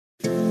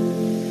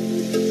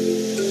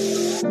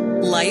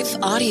Life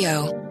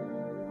Audio.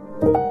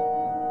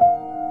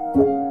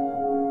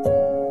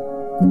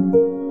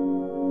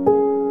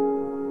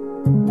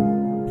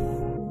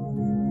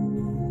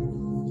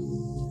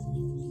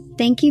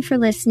 Thank you for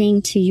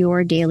listening to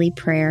Your Daily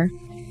Prayer,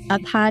 a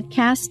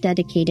podcast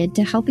dedicated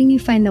to helping you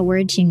find the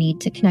words you need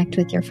to connect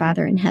with your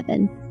Father in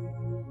heaven.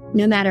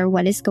 No matter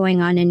what is going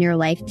on in your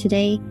life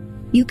today,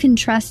 you can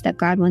trust that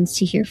God wants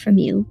to hear from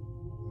you.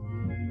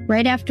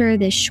 Right after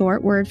this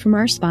short word from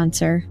our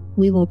sponsor,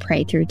 we will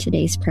pray through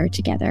today's prayer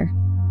together.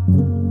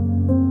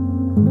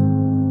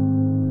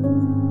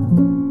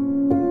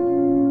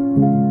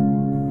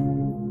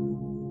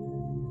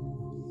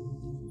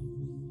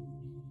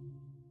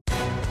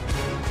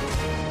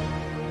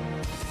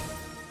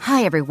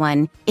 Hi,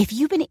 everyone. If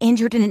you've been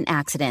injured in an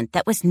accident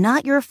that was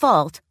not your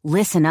fault,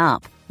 listen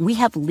up. We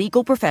have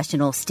legal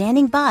professionals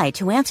standing by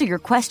to answer your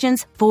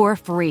questions for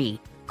free.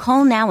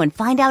 Call now and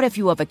find out if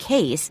you have a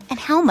case and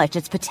how much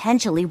it's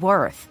potentially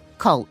worth.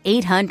 Call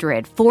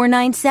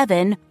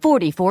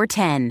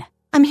 800-497-4410.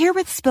 I'm here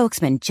with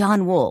spokesman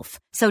John Wolf.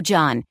 So,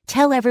 John,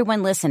 tell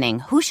everyone listening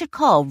who should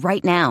call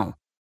right now.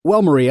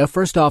 Well, Maria,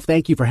 first off,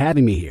 thank you for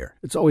having me here.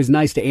 It's always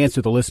nice to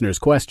answer the listeners'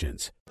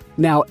 questions.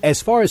 Now,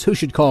 as far as who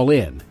should call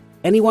in,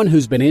 anyone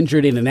who's been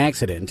injured in an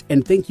accident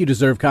and think you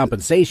deserve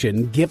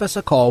compensation, give us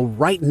a call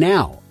right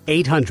now.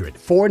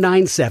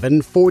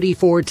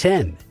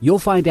 800-497-4410. You'll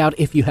find out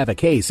if you have a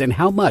case and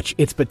how much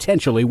it's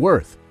potentially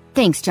worth.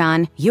 Thanks,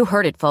 John. You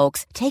heard it,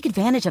 folks. Take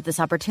advantage of this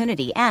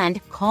opportunity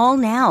and call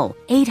now.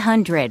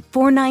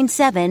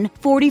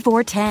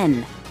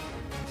 800-497-4410.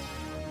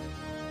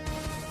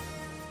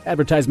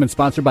 Advertisement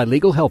sponsored by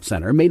Legal Help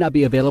Center. May not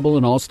be available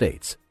in all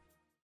states.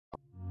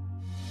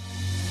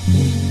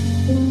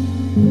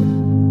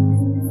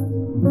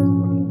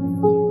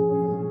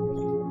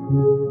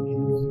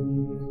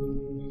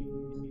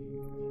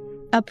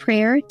 A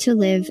Prayer to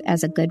Live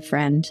as a Good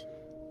Friend.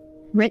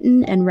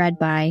 Written and read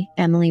by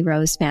Emily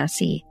Rose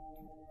Massey.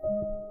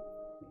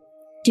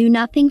 Do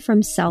nothing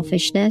from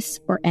selfishness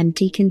or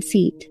empty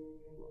conceit,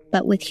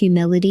 but with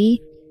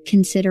humility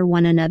consider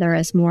one another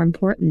as more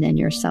important than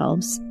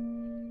yourselves.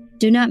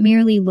 Do not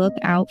merely look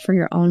out for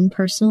your own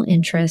personal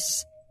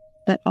interests,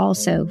 but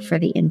also for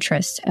the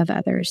interests of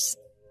others.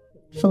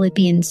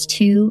 Philippians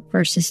 2,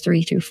 verses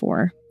 3 through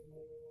 4.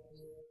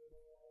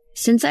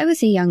 Since I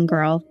was a young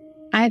girl,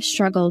 I have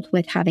struggled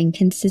with having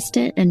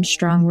consistent and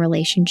strong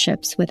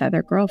relationships with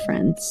other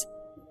girlfriends.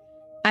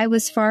 I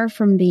was far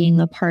from being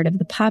a part of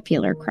the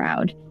popular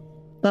crowd,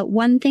 but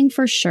one thing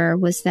for sure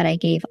was that I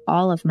gave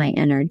all of my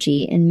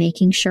energy in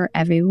making sure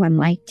everyone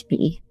liked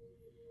me.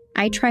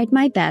 I tried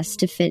my best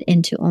to fit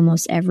into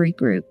almost every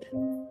group.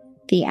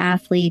 The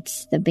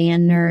athletes, the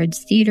band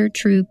nerds, theater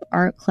troupe,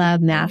 art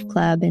club, math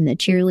club, and the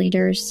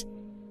cheerleaders.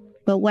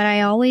 But what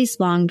I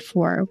always longed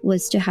for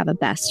was to have a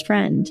best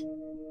friend.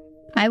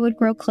 I would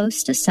grow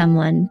close to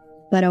someone,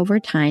 but over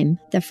time,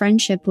 the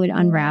friendship would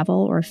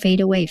unravel or fade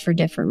away for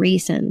different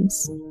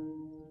reasons.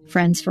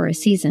 Friends for a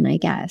season, I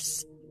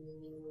guess.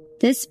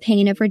 This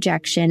pain of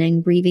rejection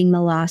and grieving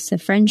the loss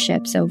of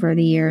friendships over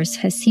the years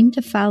has seemed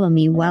to follow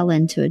me well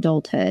into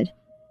adulthood,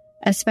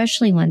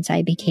 especially once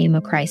I became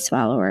a Christ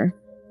follower.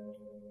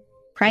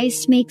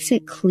 Christ makes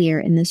it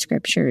clear in the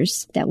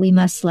scriptures that we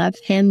must love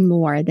him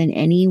more than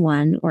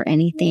anyone or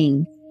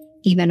anything,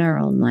 even our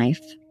own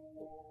life.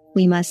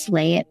 We must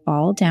lay it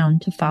all down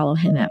to follow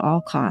him at all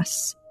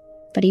costs,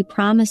 but he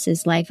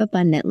promises life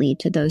abundantly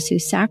to those who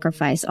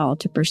sacrifice all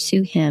to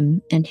pursue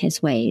him and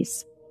his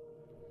ways.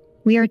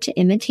 We are to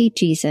imitate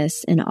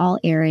Jesus in all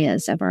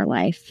areas of our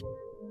life.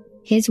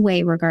 His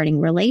way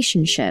regarding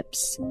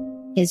relationships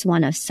is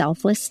one of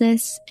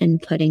selflessness and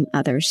putting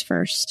others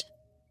first.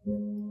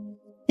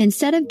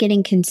 Instead of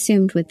getting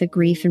consumed with the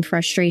grief and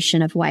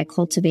frustration of why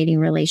cultivating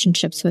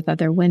relationships with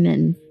other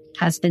women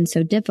has been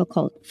so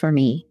difficult for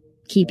me,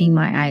 keeping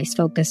my eyes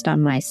focused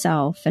on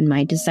myself and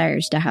my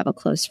desires to have a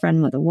close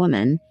friend with a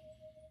woman,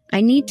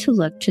 I need to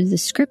look to the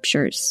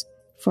scriptures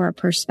for a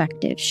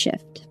perspective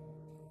shift.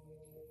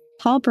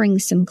 Paul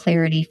brings some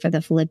clarity for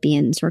the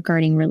Philippians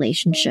regarding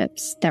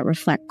relationships that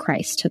reflect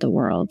Christ to the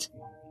world.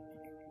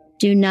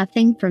 Do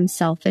nothing from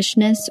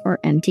selfishness or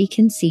empty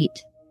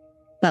conceit,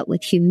 but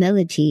with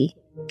humility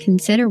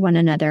consider one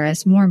another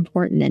as more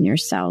important than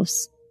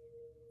yourselves.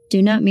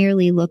 Do not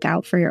merely look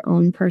out for your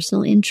own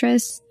personal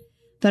interests,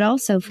 but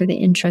also for the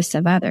interests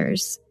of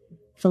others.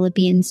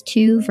 Philippians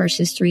 2,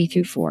 verses 3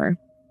 through 4.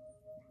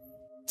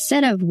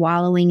 Instead of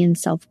wallowing in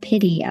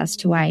self-pity as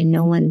to why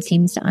no one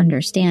seems to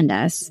understand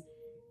us,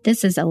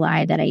 this is a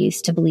lie that I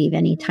used to believe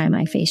anytime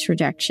I faced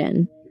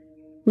rejection.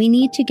 We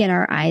need to get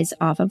our eyes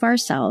off of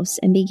ourselves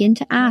and begin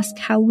to ask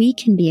how we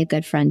can be a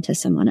good friend to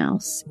someone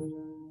else.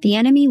 The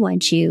enemy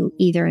wants you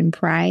either in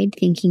pride,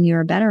 thinking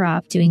you're better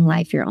off doing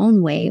life your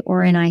own way,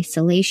 or in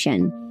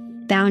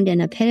isolation, bound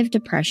in a pit of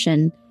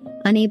depression,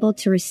 unable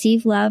to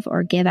receive love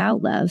or give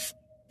out love,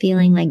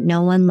 feeling like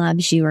no one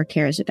loves you or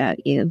cares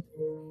about you.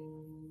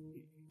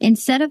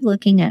 Instead of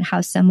looking at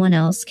how someone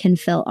else can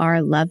fill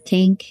our love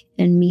tank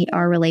and meet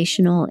our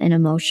relational and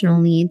emotional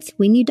needs,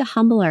 we need to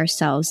humble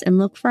ourselves and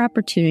look for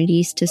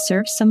opportunities to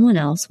serve someone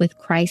else with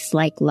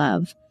Christ-like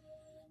love,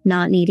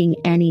 not needing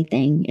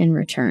anything in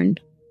return.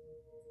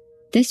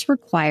 This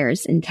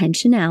requires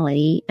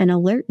intentionality and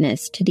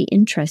alertness to the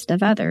interest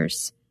of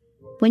others.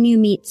 When you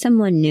meet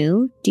someone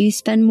new, do you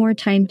spend more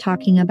time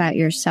talking about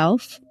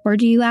yourself, or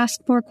do you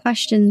ask more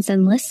questions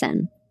and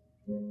listen?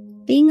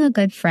 Being a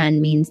good friend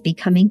means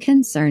becoming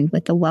concerned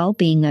with the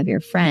well-being of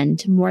your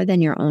friend more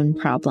than your own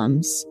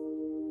problems.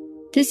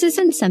 This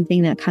isn't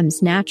something that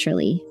comes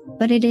naturally,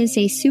 but it is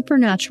a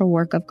supernatural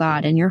work of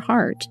God in your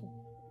heart.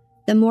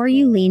 The more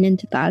you lean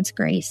into God's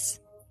grace,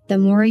 the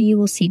more you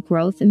will see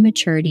growth and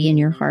maturity in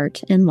your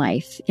heart and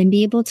life and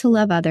be able to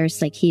love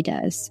others like He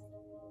does.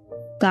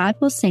 God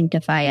will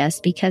sanctify us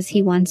because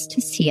He wants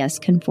to see us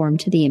conform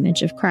to the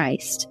image of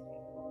Christ.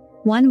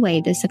 One way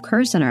this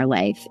occurs in our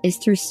life is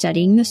through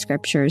studying the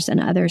scriptures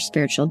and other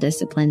spiritual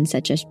disciplines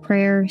such as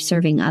prayer,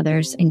 serving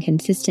others, and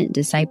consistent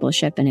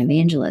discipleship and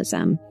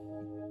evangelism.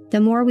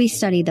 The more we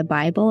study the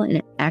Bible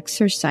and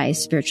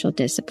exercise spiritual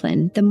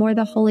discipline, the more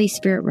the Holy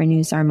Spirit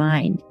renews our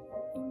mind.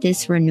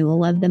 This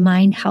renewal of the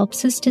mind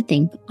helps us to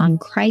think on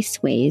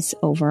Christ's ways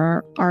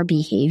over our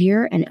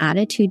behavior and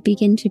attitude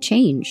begin to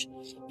change.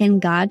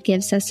 And God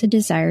gives us a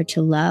desire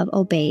to love,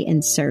 obey,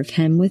 and serve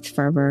Him with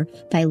fervor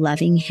by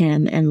loving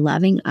Him and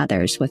loving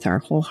others with our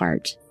whole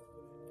heart.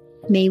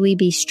 May we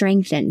be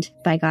strengthened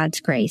by God's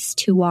grace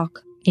to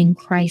walk in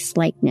Christ's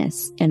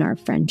likeness in our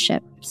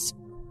friendships.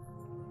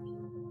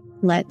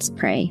 Let's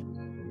pray.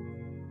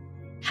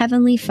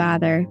 Heavenly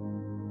Father,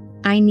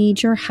 I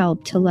need your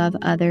help to love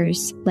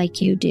others like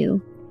you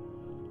do.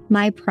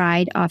 My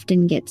pride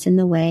often gets in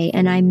the way,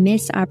 and I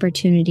miss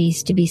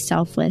opportunities to be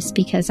selfless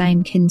because I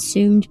am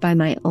consumed by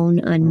my own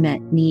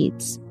unmet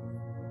needs.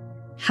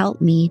 Help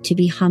me to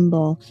be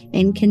humble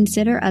and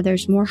consider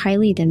others more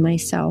highly than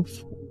myself.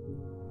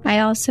 I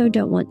also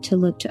don't want to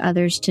look to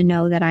others to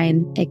know that I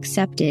am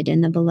accepted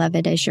in the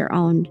beloved as your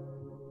own.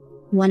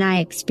 When I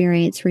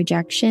experience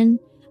rejection,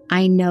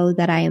 I know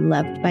that I am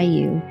loved by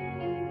you.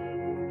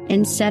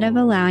 Instead of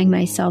allowing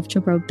myself to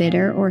grow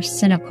bitter or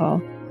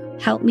cynical,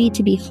 help me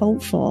to be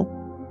hopeful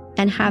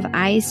and have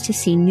eyes to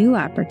see new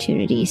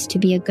opportunities to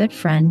be a good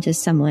friend to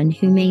someone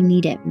who may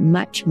need it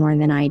much more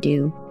than I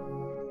do.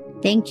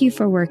 Thank you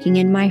for working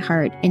in my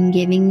heart and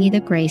giving me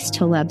the grace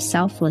to love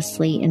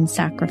selflessly and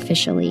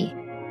sacrificially.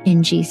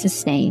 In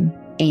Jesus' name,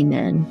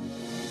 amen.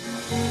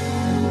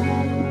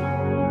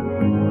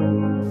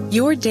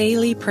 Your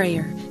Daily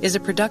Prayer is a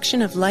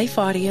production of Life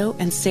Audio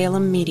and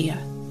Salem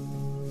Media.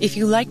 If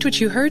you liked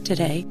what you heard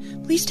today,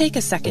 please take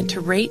a second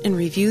to rate and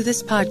review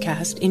this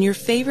podcast in your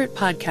favorite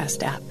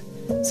podcast app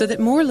so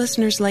that more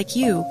listeners like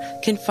you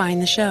can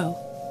find the show.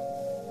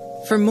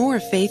 For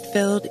more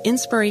faith-filled,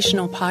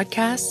 inspirational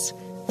podcasts,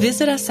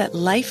 visit us at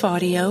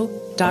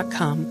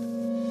lifeaudio.com.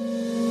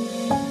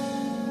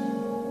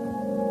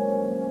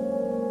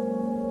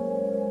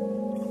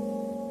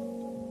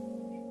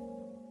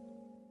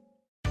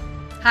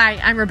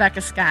 Hi, I'm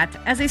Rebecca Scott.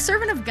 As a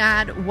servant of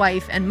God,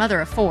 wife, and mother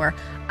of 4,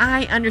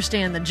 I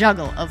understand the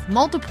juggle of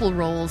multiple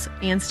roles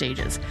and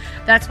stages.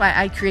 That's why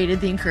I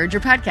created the Encourager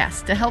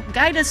podcast to help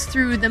guide us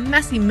through the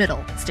messy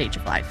middle stage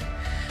of life.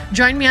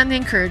 Join me on the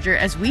Encourager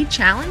as we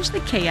challenge the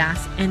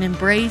chaos and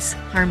embrace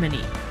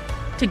harmony.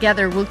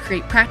 Together, we'll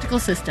create practical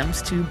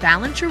systems to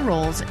balance your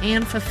roles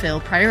and fulfill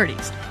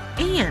priorities.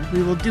 And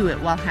we will do it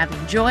while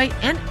having joy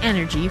and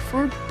energy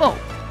for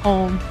both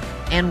home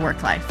and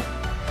work life.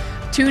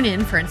 Tune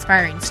in for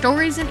inspiring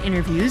stories and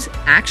interviews,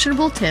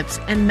 actionable tips,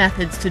 and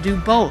methods to do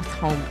both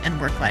home and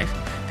work life.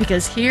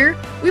 Because here,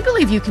 we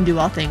believe you can do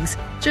all things,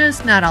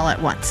 just not all at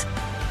once.